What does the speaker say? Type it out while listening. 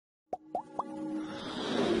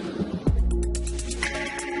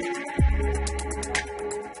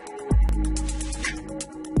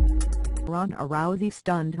Ronda Rousey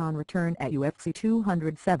stunned on return at UFC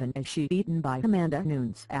 207 as she beaten by Amanda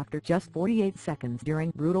Nunes after just 48 seconds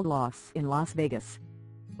during brutal loss in Las Vegas.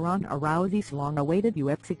 Ronda Rousey's long-awaited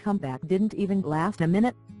UFC comeback didn't even last a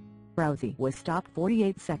minute. Rousey was stopped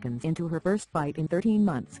 48 seconds into her first fight in 13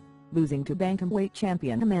 months, losing to bantamweight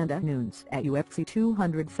champion Amanda Nunes at UFC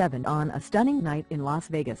 207 on a stunning night in Las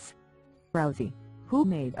Vegas. Rousey, who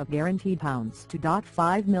made a guaranteed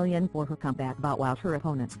 $2.5 million for her comeback bout while her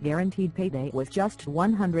opponent's guaranteed payday was just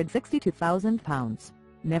 £162,000,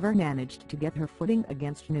 never managed to get her footing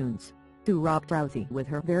against Nunes, who rocked Rousey with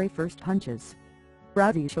her very first punches.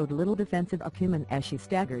 Rousey showed little defensive acumen as she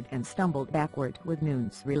staggered and stumbled backward, with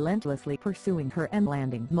Nunes relentlessly pursuing her and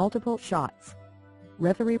landing multiple shots.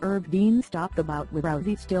 Referee Herb Dean stopped the bout with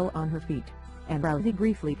Rousey still on her feet, and Rousey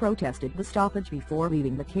briefly protested the stoppage before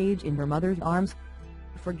leaving the cage in her mother's arms.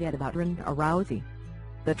 "Forget about Ronda Rousey,"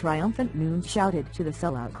 the triumphant Nunes shouted to the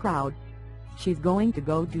sellout crowd. "She's going to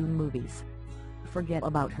go do movies. Forget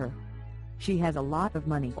about her. She has a lot of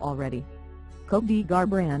money already." Cody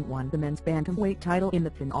Garbrandt won the men's bantamweight title in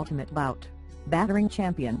the penultimate bout, battering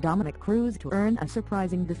champion Dominick Cruz to earn a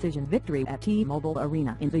surprising decision victory at T-Mobile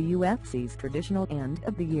Arena in the UFC's traditional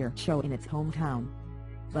end-of-the-year show in its hometown.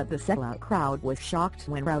 But the sellout crowd was shocked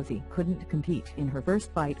when Rousey couldn't compete in her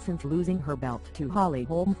first fight since losing her belt to Holly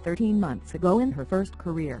Holm 13 months ago in her first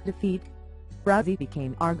career defeat. Rousey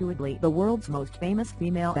became arguably the world's most famous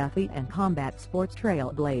female athlete and combat sports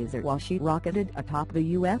trailblazer while she rocketed atop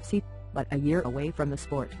the UFC, but a year away from the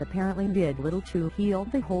sport apparently did little to heal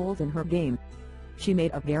the holes in her game. She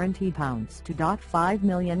made a guaranteed $2.5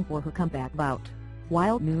 million for her comeback bout,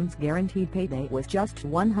 while Nunes' guaranteed payday was just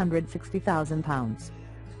 £160,000.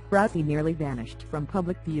 Rousey nearly vanished from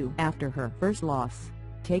public view after her first loss,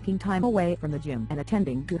 taking time away from the gym and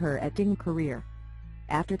attending to her acting career.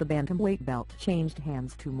 After the bantamweight belt changed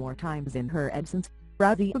hands 2 more times in her absence,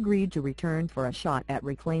 Rousey agreed to return for a shot at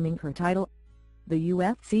reclaiming her title. The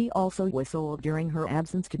UFC also was sold during her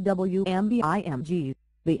absence to WMBIMG,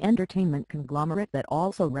 the entertainment conglomerate that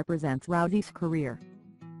also represents Rousey's career.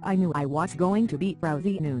 "I knew I was going to beat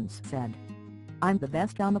Rousey," Nunes said. "I'm the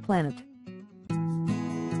best on the planet.